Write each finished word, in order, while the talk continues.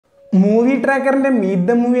Movie ട്രാക്കറിൻ്റെ meet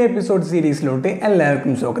the movie episode സീരീസിലോട്ട്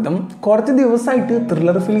എല്ലാവർക്കും സ്വാഗതം. കുറച്ച് ദിവസമായിട്ട്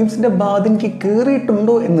ത്രില്ലർ ഫിലിംസിൻ്റെ ബാധ എനിക്ക്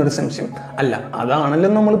കയറിയിട്ടുണ്ടോ എന്നൊരു സംശയം. അല്ല, അതാണല്ലോ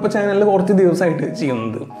നമ്മളിപ്പോൾ ചാനലിൽ കുറച്ച് ദിവസമായിട്ട്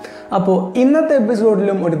ചെയ്യുന്നത്. അപ്പോൾ ഇന്നത്തെ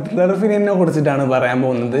എപ്പിസോഡിലും ഒരു ത്രില്ലർ ഫിലിമിനെ കുറിച്ചിട്ടാണ് പറയാൻ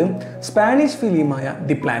പോകുന്നത്. Spanish ഫിലിമായ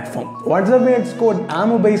the platform. WhatsApp it's code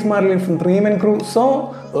am Ubais Marlin from 3 Men Crew. So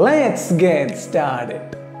let's get started.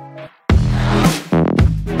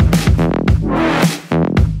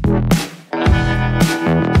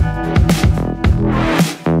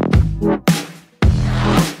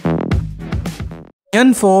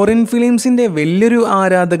 ഞാൻ ഫോറിൻ ഫിലിംസിൻ്റെ വലിയൊരു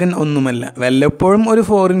ആരാധകൻ ഒന്നുമല്ല. വല്ലപ്പോഴും ഒരു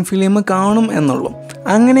ഫോറിൻ ഫിലിം കാണും എന്നുള്ളൂ.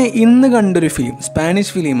 അങ്ങനെ ഇന്ന് കണ്ടൊരു ഫിലിം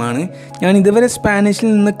സ്പാനിഷ് ഫിലിമാണ്. ഞാൻ ഇതുവരെ സ്പാനിഷിൽ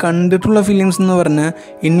നിന്ന് കണ്ടിട്ടുള്ള ഫിലിംസ് എന്ന് പറഞ്ഞാൽ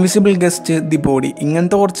ഇൻവിസിബിൾ ഗസ്റ്റ്, ദി ബോഡി,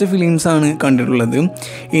 ഇങ്ങനത്തെ കുറച്ച് ഫിലിംസാണ് കണ്ടിട്ടുള്ളത്.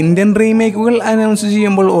 ഇന്ത്യൻ റീമേക്കുകൾ അനൗൺസ്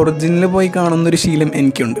ചെയ്യുമ്പോൾ ഒറിജിനൽ പോയി കാണുന്നൊരു ശീലം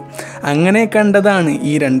എനിക്കുണ്ട്. അങ്ങനെ കണ്ടതാണ്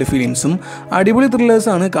ഈ രണ്ട് ഫിലിംസും. അടിപൊളി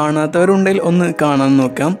ത്രില്ലേഴ്സാണ്. കാണാത്തവരുണ്ടെങ്കിൽ ഒന്ന് കാണാൻ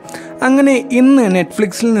നോക്കാം. അങ്ങനെ ഇന്ന്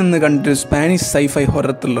നെറ്റ്ഫ്ലിക്സിൽ നിന്ന് കണ്ടൊരു സ്പാനിഷ് സൈഫൈ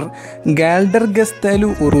ഹൊറർ ത്രില്ലർ ഗാൽഡർ ഗസ്താലു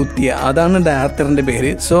ഉറൂത്തിയ, അതാണ് ഡയറക്ടറിൻ്റെ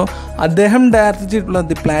പേര്. സോ അദ്ദേഹം ഡയറക്റ്റ് ചെയ്തിട്ടുള്ള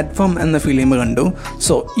ദി പ്ലാറ്റ്ഫോം എന്ന ഫിലിം കണ്ടു.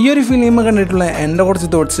 സോ ഈ ഒരു ഫിലിം കണ്ടിട്ടുള്ള എൻ്റെ കുറച്ച്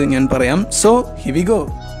തോട്ട്സ് ഞാൻ പറയാം. So here we go.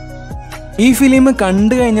 ഈ ഫിലിം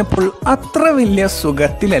കണ്ടു കഴിഞ്ഞപ്പോൾ അത്ര വലിയ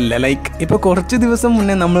സുഖത്തിലല്ല. ഇപ്പോൾ കുറച്ച് ദിവസം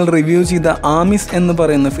മുന്നേ നമ്മൾ റിവ്യൂ ചെയ്ത ആമിസ് എന്ന്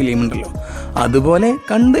പറയുന്ന ഫിലിം ഉണ്ടല്ലോ, അതുപോലെ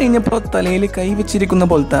കണ്ടു കഴിഞ്ഞപ്പോൾ തലയിൽ കൈവച്ചിരിക്കുന്ന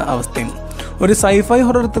പോലത്തെ അവസ്ഥയാണ്. ഒരു sci fi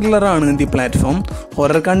horror ത്രില്ലറാണ് the platform.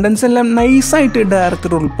 Horror contents എല്ലാം നൈസായിട്ട്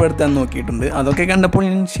ഡയറക്ടർ ഉൾപ്പെടുത്താൻ നോക്കിയിട്ടുണ്ട്. അതൊക്കെ കണ്ടപ്പോൾ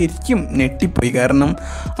ഞാൻ ശരിക്കും ഞെട്ടിപ്പോയി. കാരണം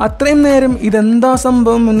അത്രയും നേരം ഇതെന്താ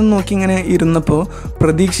സംഭവം എന്ന് നോക്കി ഇങ്ങനെ ഇരുന്നപ്പോൾ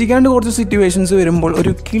പ്രതീക്ഷിക്കാണ്ട് കുറച്ച് സിറ്റുവേഷൻസ് വരുമ്പോൾ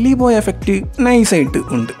ഒരു കിളി പോയ എഫക്റ്റ് നൈസായിട്ട്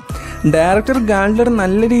ഉണ്ട്. ഡയറക്ടർ ഗാൽഡർ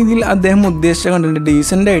നല്ല രീതിയിൽ അദ്ദേഹം ഉദ്ദേശിച്ച കണ്ടന്റ്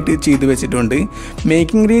ഡീസൻ്റായിട്ട് ചെയ്തു വെച്ചിട്ടുണ്ട്.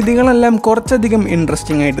 മേക്കിംഗ് രീതികളെല്ലാം കുറച്ചധികം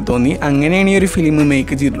ഇൻട്രസ്റ്റിംഗ് ആയിട്ട് തോന്നി. അങ്ങനെയാണ് ഈ ഒരു ഫിലിം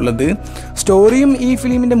മേക്ക് ചെയ്തിട്ടുള്ളത്. സ്റ്റോറിയും ഈ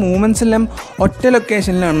ഫിലിമിൻ്റെ മൂവ്മെൻറ്റ്സ് എല്ലാം ഒറ്റ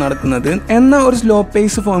ലൊക്കേഷനിലാണ് നടക്കുന്നത്. എന്നാൽ ഒരു സ്ലോ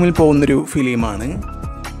പേസ് ഫോമിൽ പോകുന്നൊരു ഫിലിമാണ്.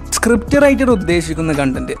 സ്ക്രിപ്റ്റ് റൈറ്റർ ഉദ്ദേശിക്കുന്ന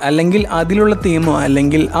കണ്ടന്റ് അല്ലെങ്കിൽ അതിലുള്ള തീമോ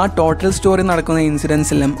അല്ലെങ്കിൽ ആ ടോട്ടൽ സ്റ്റോറി നടക്കുന്ന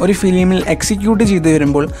ഇൻസിഡൻസ് എല്ലാം ഒരു ഫിലിമിൽ എക്സിക്യൂട്ട് ചെയ്തു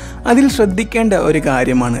വരുമ്പോൾ അതിൽ ശ്രദ്ധിക്കേണ്ട ഒരു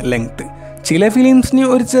കാര്യമാണ് ലെങ്ത്. ചില ഫിലിംസിന്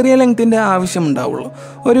ഒരു ചെറിയ ലെങ്ത്തിൻ്റെ ആവശ്യമുണ്ടാവുള്ളൂ.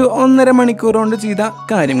 ഒരു 1.5 മണിക്കൂർ കൊണ്ട് ചെയ്ത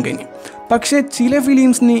കാര്യം കഴിഞ്ഞു. പക്ഷേ ചില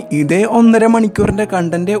ഫിലിംസിന് ഇതേ 1.5 മണിക്കൂറിൻ്റെ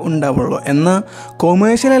കണ്ടൻറ്റേ ഉണ്ടാവുള്ളൂ. എന്നാൽ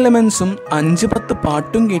കൊമേഴ്ഷ്യൽ എലമെൻസും 5-10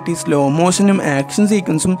 പാട്ടും കേട്ടി സ്ലോ മോഷനും ആക്ഷൻ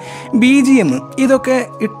സീക്വൻസും BGM ഇതൊക്കെ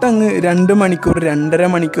ഇട്ടങ്ങ് 2 മണിക്കൂർ 2.5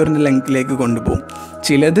 മണിക്കൂറിൻ്റെ ലെങ്ത്തിലേക്ക് കൊണ്ടുപോകും.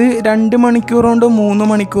 ചിലത് 2 മണിക്കൂർ കൊണ്ടോ 3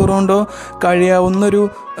 മണിക്കൂർ കൊണ്ടോ കഴിയാവുന്നൊരു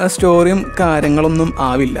സ്റ്റോറിയും കാര്യങ്ങളൊന്നും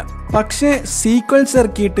ആവില്ല. പക്ഷേ സീക്വൽസ്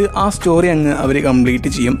ഇറക്കിയിട്ട് ആ സ്റ്റോറി അങ്ങ് അവർ കംപ്ലീറ്റ്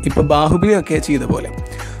ചെയ്യും. ഇപ്പോൾ ബാഹുബലിയൊക്കെ ചെയ്ത പോലെ.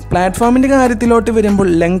 പ്ലാറ്റ്ഫോമിൻ്റെ കാര്യത്തിലോട്ട് വരുമ്പോൾ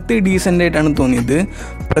ലെങ്ത് ഡീസൻ്റായിട്ടാണ് തോന്നിയത്.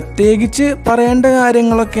 പ്രത്യേകിച്ച് പറയേണ്ട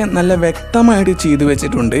കാര്യങ്ങളൊക്കെ നല്ല വ്യക്തമായിട്ട് ചെയ്തു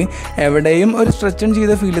വെച്ചിട്ടുണ്ട്. എവിടെയും ഒരു സ്ട്രെച്ചൺ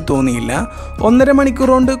ചെയ്ത ഫീല് തോന്നിയില്ല. 1.5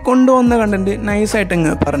 മണിക്കൂർ കൊണ്ട് കൊണ്ടുവന്ന കണ്ടന്റ്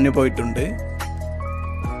നൈസായിട്ടങ്ങ് പറഞ്ഞു പോയിട്ടുണ്ട്.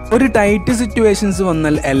 ഒരു ടൈറ്റ് സിറ്റുവേഷൻസ്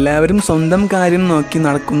വന്നാൽ എല്ലാവരും സ്വന്തം കാര്യം നോക്കി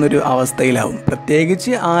നടക്കുന്നൊരു അവസ്ഥയിലാവും.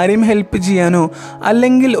 പ്രത്യേകിച്ച് ആരെയും ഹെൽപ്പ് ചെയ്യാനോ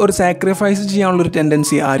അല്ലെങ്കിൽ ഒരു സാക്രിഫൈസ് ചെയ്യാനുള്ളൊരു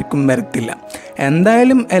ടെൻഡൻസി ആർക്കും വരത്തില്ല.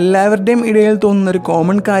 എന്തായാലും എല്ലാവരുടെയും ഇടയിൽ തോന്നുന്നൊരു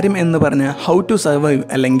കോമൺ കാര്യം എന്ന് പറഞ്ഞാൽ ഹൗ ടു സർവൈവ്,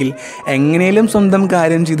 അല്ലെങ്കിൽ എങ്ങനെയും സ്വന്തം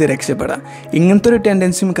കാര്യം ചെയ്ത് രക്ഷപ്പെടാം. ഇങ്ങനത്തെ ഒരു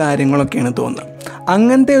ടെൻഡൻസിയും കാര്യങ്ങളൊക്കെയാണ് തോന്നുന്നത്.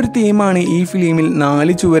 അങ്ങനത്തെ ഒരു തീമാണ് ഈ ഫിലിമിൽ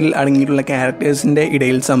 4 ചുവരിൽ അടങ്ങിയിട്ടുള്ള ക്യാരക്ടേഴ്സിൻ്റെ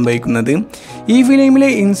ഇടയിൽ സംഭവിക്കുന്നത്. ഈ ഫിലിമിലെ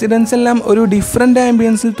ഇൻസിഡൻസ് എല്ലാം ഒരു ഡിഫറെൻ്റ്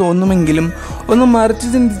ആംബിയൻസിൽ തോന്നുമെങ്കിലും ഒന്ന് മറിച്ച്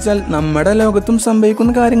ചിന്തിച്ചാൽ നമ്മുടെ ലോകത്തും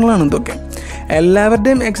സംഭവിക്കുന്ന കാര്യങ്ങളാണ് ഇതൊക്കെ.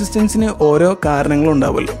 എല്ലാവരുടെയും എക്സിസ്റ്റൻസിന് ഓരോ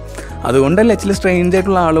കാരണങ്ങളുണ്ടാവുമല്ലോ. അതുകൊണ്ടല്ലേ ചില സ്ട്രേഞ്ച്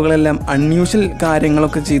ആയിട്ടുള്ള ആളുകളെല്ലാം അൺയൂഷ്വൽ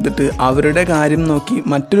കാര്യങ്ങളൊക്കെ ചെയ്തിട്ട് അവരുടെ കാര്യം നോക്കി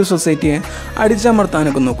മറ്റൊരു സൊസൈറ്റിയെ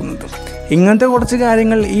അടിച്ചമർത്താനൊക്കെ നോക്കുന്നത്. ഇങ്ങനത്തെ കുറച്ച്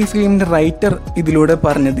കാര്യങ്ങൾ ഈ ഫിലിമിൻ്റെ റൈറ്റർ ഇതിലൂടെ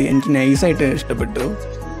പറഞ്ഞത് എനിക്ക് നൈസായിട്ട് ഇഷ്ടപ്പെട്ടു.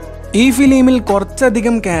 ഈ ഫിലിമിൽ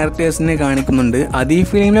കുറച്ചധികം ക്യാരക്ടേഴ്സിനെ കാണിക്കുന്നുണ്ട്. അത് ഈ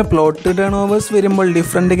ഫിലിമിലെ പ്ലോട്ട് ടേൺ ഓവേഴ്സ് വരുമ്പോൾ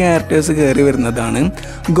ഡിഫറെൻറ്റ് ക്യാരക്ടേഴ്സ് കയറി വരുന്നതാണ്.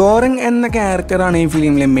 ഗോറങ് എന്ന ക്യാരക്ടറാണ് ഈ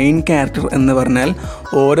ഫിലിമിലെ മെയിൻ ക്യാരക്ടർ എന്ന് പറഞ്ഞാൽ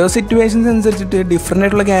ഓരോ സിറ്റുവേഷൻസ് അനുസരിച്ചിട്ട് ഡിഫറെൻ്റ്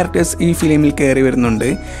ആയിട്ടുള്ള ക്യാരക്ടേഴ്സ് ഈ ഫിലിമിൽ കയറി വരുന്നുണ്ട്.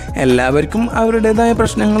 എല്ലാവർക്കും അവരുടേതായ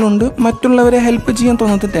പ്രശ്നങ്ങളുണ്ട്. മറ്റുള്ളവരെ ഹെൽപ്പ് ചെയ്യാൻ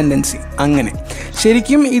തോന്നാത്ത ടെൻഡൻസി. അങ്ങനെ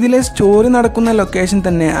ശരിക്കും ഇതിലെ സ്റ്റോറി നടക്കുന്ന ലൊക്കേഷൻ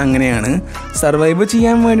തന്നെ അങ്ങനെയാണ്. സർവൈവ്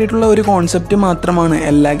ചെയ്യാൻ വേണ്ടിയിട്ടുള്ള ഒരു കോൺസെപ്റ്റ് മാത്രമാണ്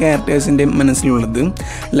എല്ലാ ക്യാരക്ടേഴ്സിൻ്റെയും മനസ്സിലുള്ളത്.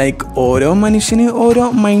 ഓരോ മനുഷ്യന് ഓരോ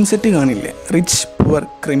മൈൻഡ് സെറ്റ് കാണില്ലേ. Rich, poor,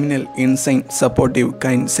 criminal, insane, supportive,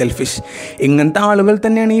 kind, selfish, ഇങ്ങനത്തെ ആളുകൾ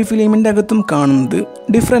തന്നെയാണ് ഈ ഫിലിമിൻ്റെ അകത്തും കാണുന്നത്.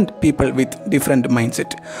 Different people with different mind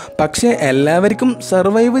set. പക്ഷേ എല്ലാവർക്കും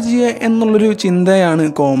സർവൈവ് ചെയ്യുക എന്നുള്ളൊരു ചിന്തയാണ്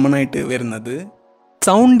കോമൺ ആയിട്ട് വരുന്നത്.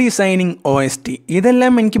 സൗണ്ട് ഡിസൈനിങ്, OST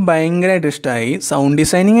ഇതെല്ലാം എനിക്ക് ഭയങ്കരമായിട്ട് ഇഷ്ടമായി. സൗണ്ട്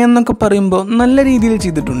ഡിസൈനിങ് എന്നൊക്കെ പറയുമ്പോൾ നല്ല രീതിയിൽ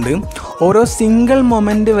ചെയ്തിട്ടുണ്ട്. ഓരോ സിംഗിൾ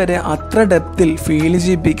മൊമെൻ്റ് വരെ അത്ര ഡെപ്തിൽ ഫീൽ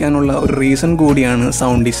ചെയ്യിപ്പിക്കാനുള്ള ഒരു റീസൺ കൂടിയാണ്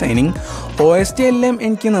സൗണ്ട് ഡിസൈനിങ്. OST എല്ലാം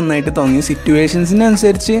എനിക്ക് നന്നായിട്ട് തോന്നി.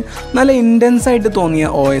 സിറ്റുവേഷൻസിനനുസരിച്ച് നല്ല ഇൻറ്റൻസ് ആയിട്ട് തോന്നിയ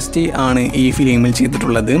OST ആണ് ഈ ഫിലിമിൽ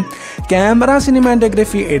ചെയ്തിട്ടുള്ളത്. ക്യാമറ,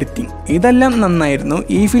 സിനിമാറ്റോഗ്രഫി, എഡിറ്റിംഗ് ഇതെല്ലാം നന്നായിരുന്നു.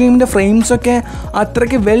 ഈ ഫിലിമിൻ്റെ ഫ്രെയിംസൊക്കെ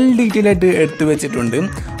അത്രയ്ക്ക് വെൽ ഡീറ്റെയിൽ ആയിട്ട് എടുത്തു വെച്ചിട്ടുണ്ട്.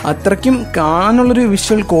 അത്രയ്ക്കും കാണാനുള്ളൊരു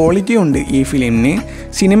വിഷ്വൽ ക്വാളിറ്റി ഉണ്ട് ഈ ഫിലിമിന്.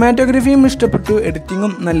 സിനിമാറ്റോഗ്രഫിയും ഇഷ്ടപ്പെട്ടു,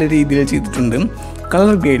 എഡിറ്റിങ്ങും നല്ല രീതിയിൽ ചെയ്തിട്ടുണ്ട്.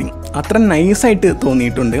 കളർ ഗ്രേഡിങ് അത്ര നൈസായിട്ട്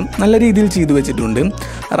തോന്നിയിട്ടുണ്ട്, നല്ല രീതിയിൽ ചെയ്തു വെച്ചിട്ടുണ്ട്.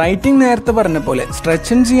 റൈറ്റിംഗ് നേരത്തെ പറഞ്ഞ പോലെ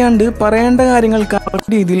സ്ട്രെച്ചൻ ചെയ്യാണ്ട് പറയേണ്ട കാര്യങ്ങൾ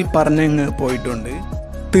കറക്റ്റ് രീതിയിൽ പറഞ്ഞങ്ങ് പോയിട്ടുണ്ട്.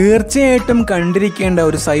 തീർച്ചയായിട്ടും കണ്ടിരിക്കേണ്ട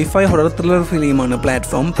ഒരു സൈഫൈ ഹൊറർ ത്രില്ലർ ഫിലിമാണ്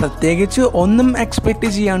പ്ലാറ്റ്ഫോം. പ്രത്യേകിച്ച് ഒന്നും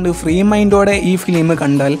എക്സ്പെക്റ്റ് ചെയ്യാണ്ട് ഫ്രീ മൈൻഡോടെ ഈ ഫിലിം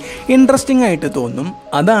കണ്ടാൽ ഇൻട്രസ്റ്റിംഗ് ആയിട്ട് തോന്നും.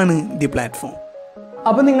 അതാണ് ദി പ്ലാറ്റ്ഫോം.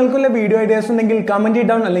 അപ്പോൾ നിങ്ങൾക്കുള്ള വീഡിയോ ഐഡിയാസ് ഉണ്ടെങ്കിൽ കമൻറ്റ്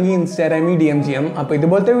ഇടാം, അല്ലെങ്കിൽ ഇൻസ്റ്റാഗ്രാമിൽ DM ചെയ്യാം. അപ്പോൾ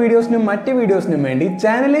ഇതുപോലത്തെ വീഡിയോസിനും മറ്റ് വീഡിയോസിനും വേണ്ടി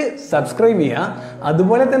ചാനൽ സബ്സ്ക്രൈബ് ചെയ്യുക.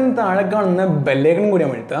 അതുപോലെ തന്നെ താഴെ കാണുന്ന ബെല്ലൈക്കൺ കൂടി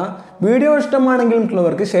അമർത്തുക. വീഡിയോ ഇഷ്ടമാണെങ്കിൽ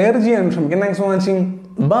മറ്റുള്ളവർക്ക് ഷെയർ ചെയ്യാൻ ശ്രമിക്കാം. Thanks for watching.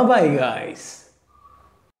 Bye guys.